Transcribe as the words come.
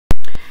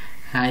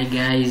Hi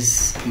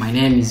guys, my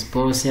name is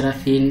Paul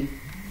Serafin,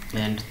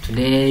 and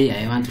today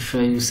I want to show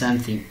you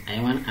something.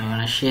 I want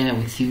to share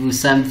with you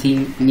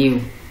something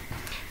new.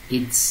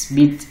 It's a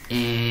bit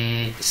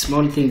a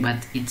small thing,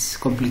 but it's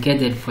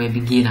complicated for a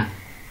beginner.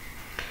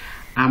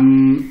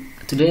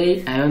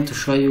 Today I want to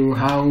show you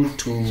how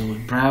to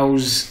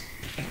browse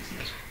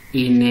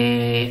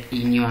in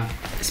your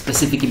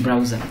specific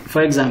browser.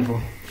 For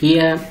example,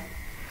 here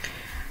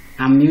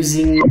I'm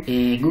using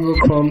Google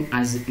Chrome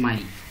as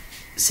my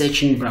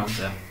searching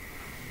browser.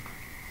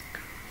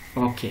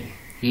 Okay,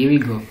 here we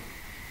go.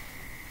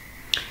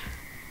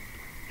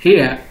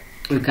 Here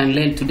we can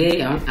learn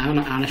today. I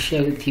want to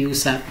share with you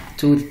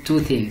two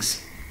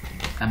things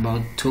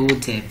about two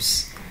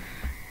tabs,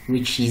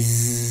 which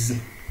is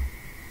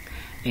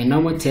a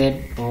normal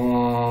tab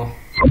or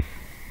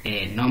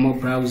a normal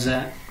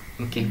browser,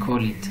 we can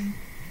call it.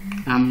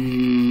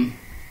 Number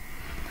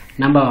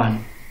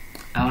one,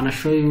 I want to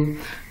show you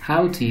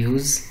how to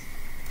use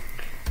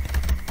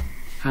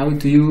how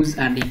to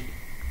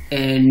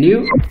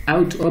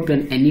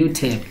open a new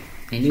tab.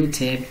 A new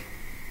tab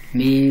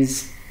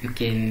means you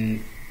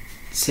can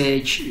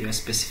search your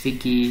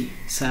specific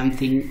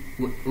something,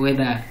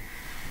 whether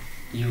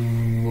you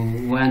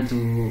want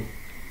to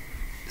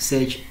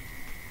search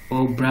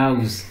or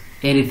browse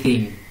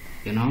anything,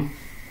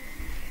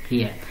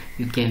 here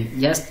you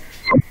can just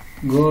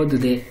go to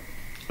the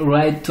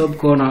right top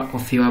corner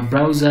of your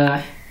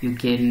browser. You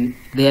can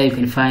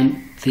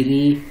find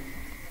three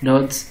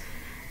dots,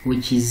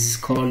 which is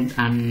called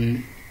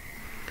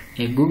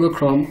a Google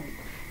Chrome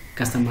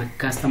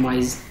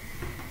customized.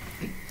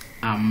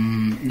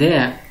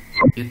 There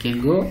you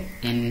can go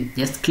and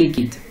just click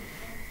it,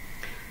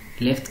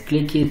 left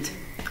click it,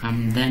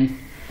 then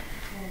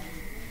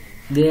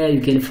there you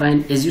can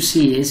find, as you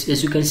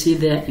can see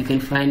there, you can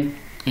find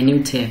a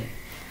new tab.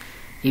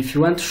 If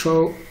you want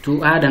to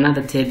add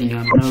another tab in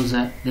your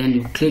browser, then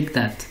you click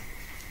that.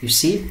 You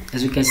see,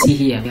 as you can see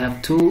here, we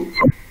have two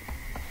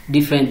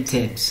different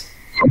tabs.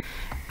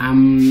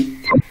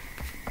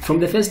 From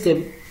the first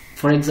tab,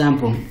 for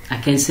example, I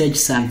can search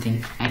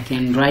something, I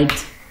can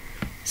write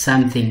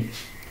something.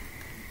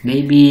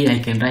 Maybe I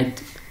can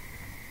write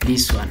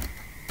this one,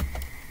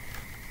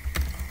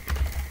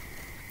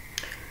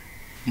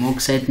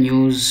 Mukhtari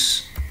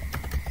news.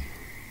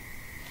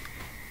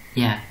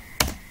 Yeah,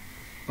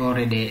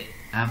 already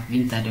I've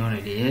entered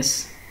already.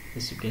 Yes,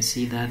 as you can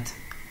see that.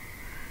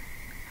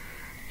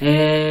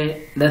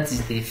 That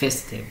is the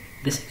first tab.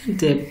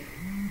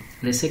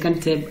 The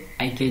second tab,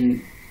 I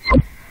can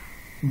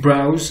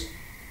browse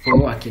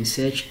or I can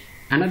search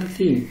another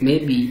thing.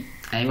 Maybe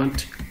I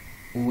want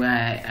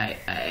I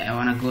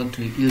want to go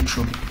to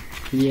YouTube.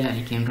 Here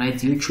I can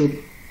write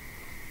YouTube.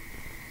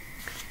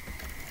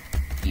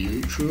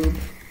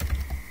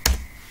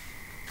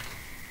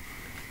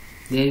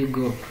 There you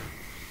go.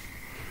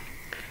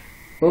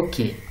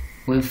 Okay,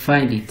 we'll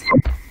find it.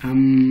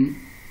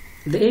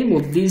 The aim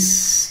of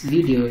this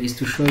video is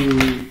to show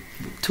you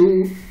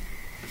two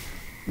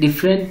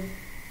different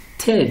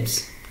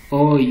tabs,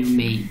 or you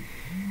may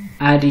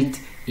add it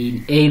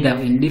in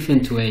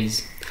different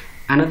ways.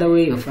 Another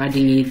way of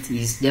adding it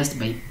is just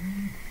by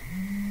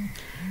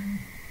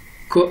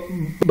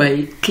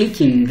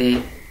clicking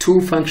the two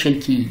function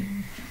key,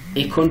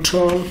 a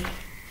control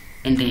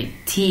and a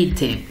T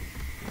tab,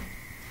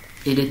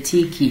 and a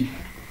T key.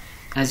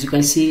 As you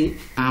can see,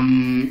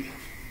 the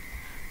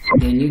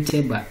new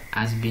tab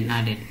has been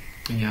added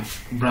in your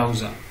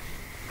browser.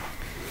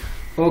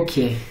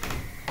 Okay,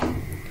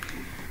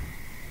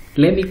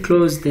 let me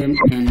close them,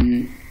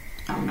 and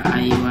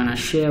I want to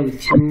share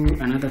with you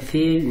another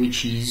thing,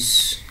 which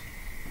is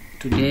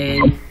today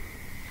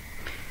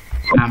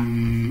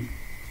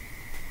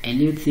a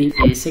new thing.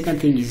 A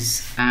second thing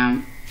is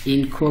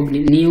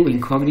new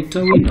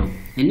incognito window.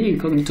 A new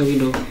incognito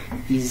window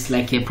is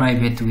like a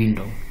private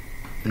window,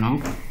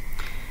 a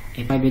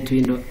private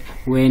window.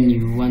 When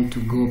you want to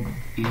go,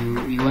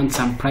 you want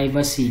some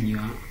privacy in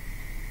your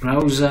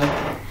browser,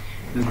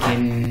 you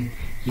can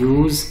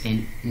use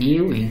a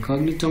new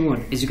incognito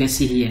mode. As you can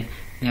see here,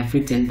 they have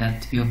written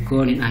that you've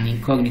gone in an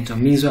incognito.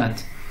 Means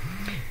what?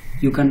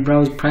 You can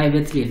browse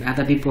privately and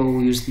other people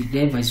who use the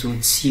device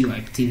won't see your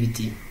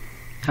activity.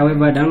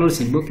 However,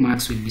 downloads and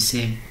bookmarks will be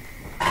saved.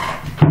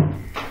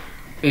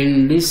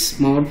 In this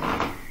mode,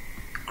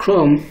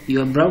 Chrome,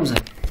 your browser,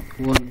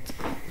 won't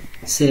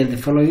save the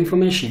following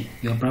information: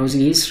 your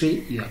browsing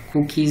history, your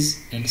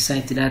cookies, and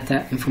site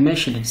data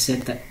information,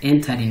 etc.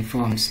 entered in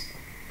forms.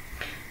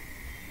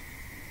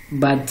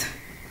 But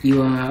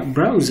your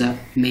browser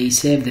may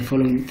save the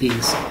following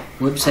things: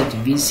 website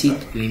you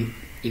visit, your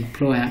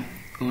employer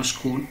or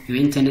school, your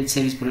internet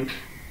service provider.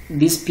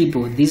 These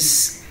people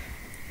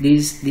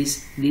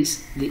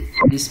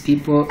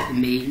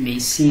may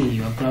see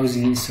your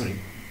browsing history,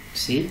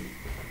 see,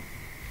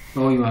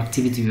 or your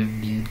activity you have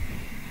been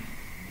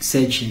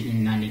searching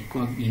in an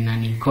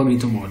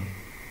incognito mode.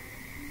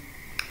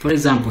 For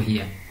example,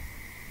 here,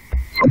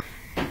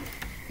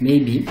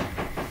 maybe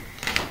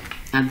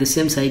at the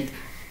same site,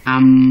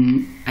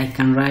 I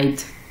can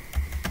write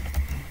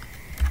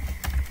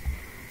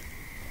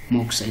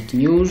Moksite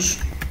News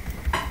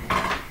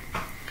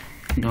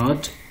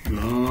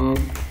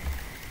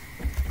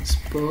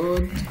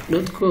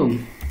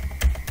 .blogspot.com.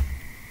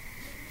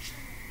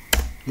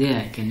 There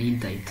I can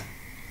enter it.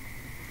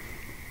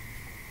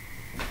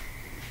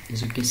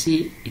 As you can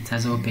see, it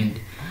has opened.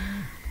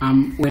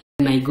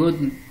 When I go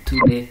to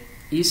the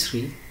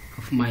history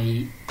of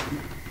my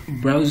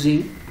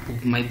browsing,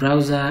 of my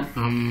browser,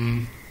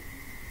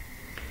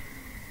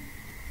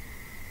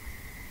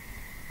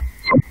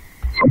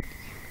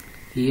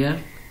 here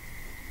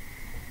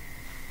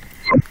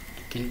you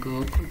can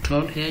go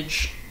Control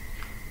H.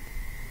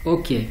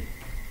 Okay.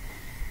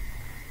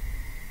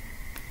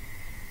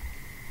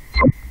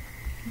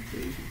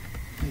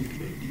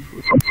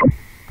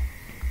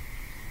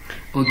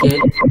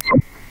 Okay,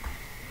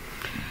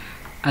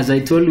 as I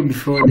told you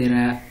before,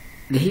 the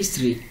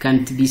history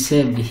can't be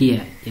saved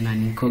here in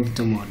an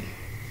incognito mode.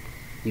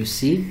 You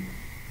see?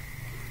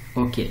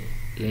 Okay,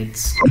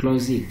 let's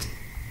close it.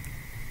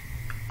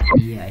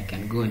 Here I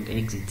can go and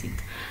exit it.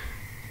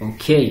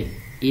 Okay,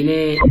 in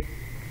a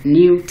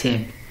new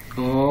tab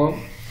or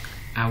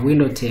a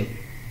window tab,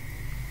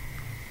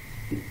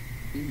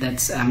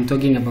 that's I'm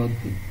talking about,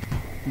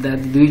 that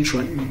which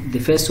one, the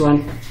first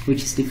one,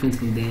 which is different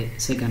from the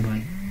second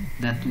one,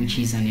 that which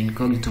is an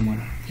incognito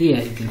mode.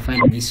 Here you can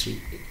find an history.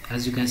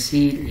 As you can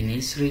see in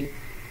history,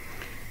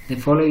 the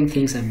following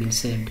things have been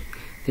saved: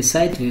 the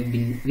site we have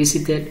been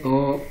visited,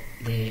 or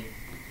the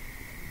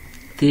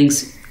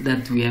things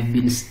that we have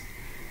been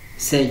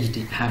searched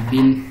have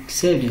been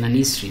saved in an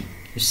history.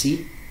 You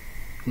see,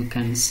 we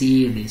can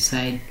see the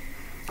site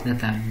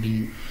that have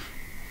been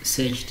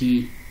searched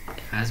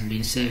has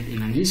been saved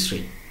in an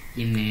history.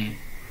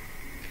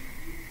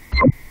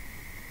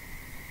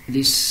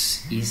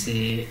 This is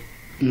a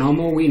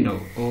normal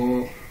window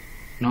or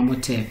normal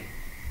tab.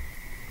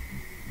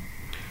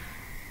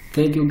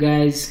 Thank you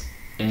guys,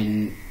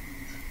 and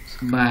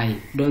bye.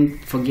 Don't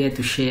forget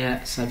to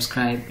share,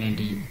 subscribe,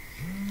 and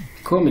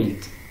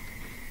comment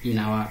in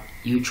our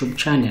YouTube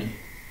channel,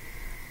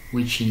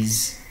 which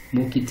is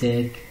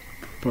Mukhtari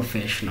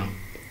Professional.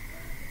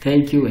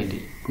 Thank you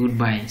and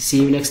goodbye.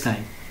 See you next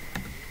time.